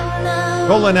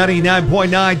Cola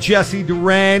 99.9, Jesse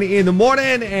Duran in the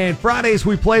morning. And Fridays,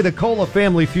 we play the Cola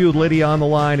Family Feud. Lydia on the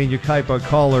line in Yucaipa,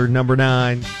 caller number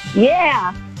 9.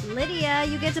 Yeah. Lydia,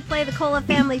 you get to play the Cola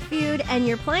Family Feud, and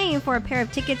you're playing for a pair of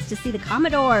tickets to see the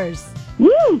Commodores.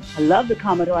 Woo! I love the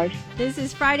Commodores. This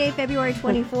is Friday, February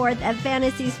 24th at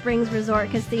Fantasy Springs Resort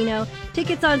Casino.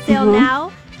 Tickets on sale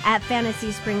now at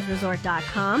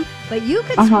FantasySpringsResort.com. But you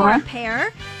could score a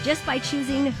pair just by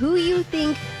choosing who you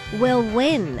think will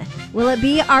win. Will it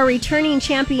be our returning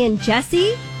champion,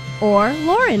 Jesse, or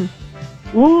Lauren?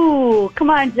 Ooh, come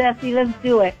on, Jesse. Let's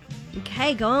do it.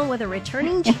 Okay, going with a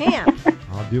returning champ.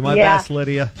 I'll do my best,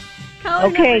 Lydia. Caller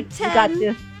Okay, number 10. you got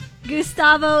this.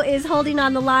 Gustavo is holding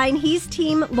on the line. He's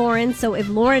Team Lauren, so if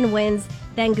Lauren wins,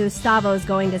 then Gustavo is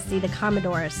going to see the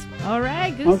Commodores. All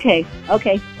right, Goose.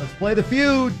 Okay. Let's play the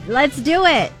feud. Let's do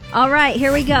it. All right,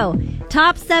 here we go.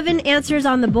 Top 7 answers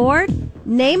on the board.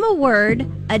 Name a word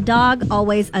a dog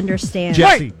always understands.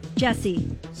 Jesse.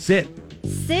 Jesse. Sit.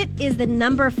 Sit is the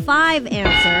number 5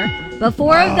 answer. But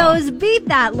 4 of those beat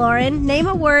that, Lauren. Name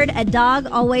a word a dog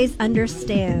always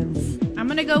understands. I'm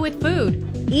going to go with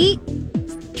food. Eat,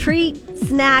 treat,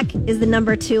 snack is the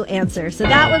number 2 answer. So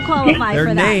that would qualify Their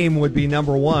for that. name would be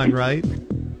number 1, right?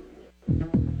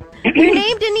 Your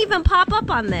name didn't even pop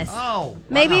up on this. Oh,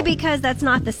 Maybe wow. because that's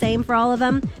not the same for all of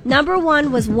them. Number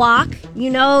 1 was walk. You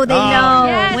know, they know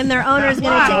Yes. when their owner's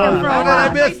going to take them for a How did I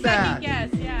walk. miss that? Yes,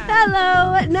 yeah.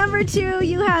 Hello. Number 2,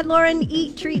 you had Lauren,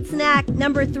 eat, treat, snack.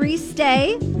 Number 3,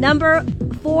 stay. Number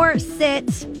 4,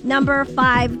 sit. Number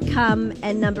 5, come.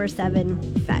 And number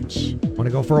 7, fetch. Want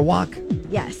to go for a walk?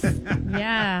 Yes.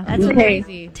 Yeah. That's what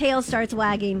crazy. tail starts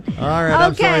wagging. All right,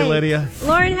 I'm sorry, Lydia.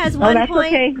 Lauren has Oh, 1 that's point.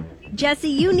 okay. Jesse,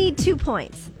 you need 2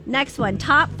 points. Next one,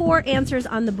 top 4 answers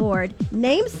on the board.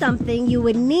 Name something you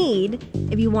would need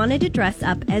if you wanted to dress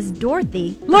up as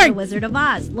Dorothy, the Wizard of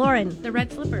Oz. Lauren The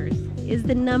red slippers. is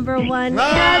the number 1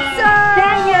 Yes.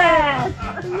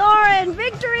 answer. Lauren,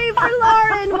 victory for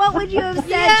Lauren. What would you have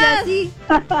said, Jesse?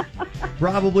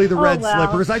 Probably the red wow.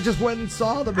 slippers. I just went and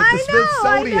saw them at the I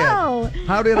Smithsonian. know.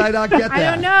 How did I not get that? I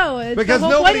don't know. It's Because the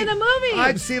whole nobody point of the movie.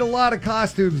 I've seen a lot of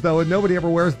costumes though, and nobody ever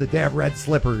wears the damn red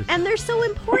slippers. And they're so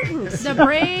important. The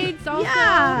braids also.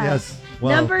 Yeah. Yes.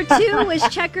 Well, Number 2 was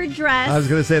checkered dress. I was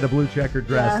going to say the blue checkered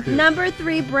dress too. Number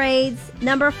 3, braids.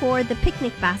 Number 4, the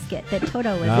picnic basket that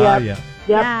Toto was in. Yeah.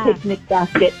 Yeah. Picnic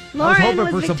basket. I was Lauren hoping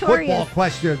was for some victorious. football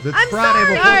questions. It's I'm Friday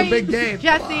sorry. before the big game.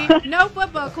 Jesse, no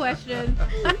football question.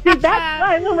 See, that's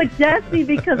why I went with Jesse,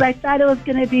 because I thought it was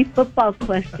going to be football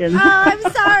questions. Oh, I'm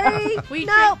sorry. We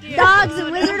No, tricked you. dogs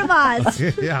and Wizard of Oz.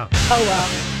 Yeah. Oh,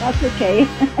 well. That's okay.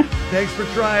 Thanks for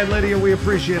trying, Lydia. We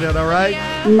appreciate it, all right?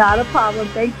 Yeah. Not a problem.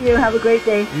 Thank you. Have a great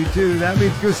day. You too. That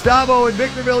means Gustavo in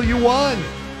Victorville, you won.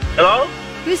 Hello?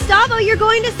 Gustavo, you're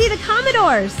going to see the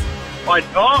Commodores.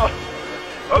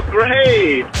 Oh,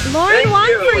 great. Lauren Thank won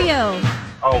you. for you.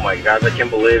 Oh, my gosh, I can't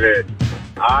believe it.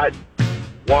 I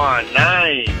won.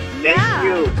 Nice. Thank Yeah.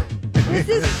 you. This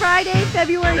is Friday,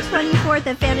 February 24th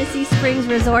at Fantasy Springs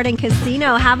Resort and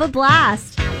Casino. Have a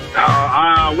blast.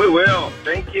 We will.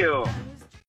 Thank you.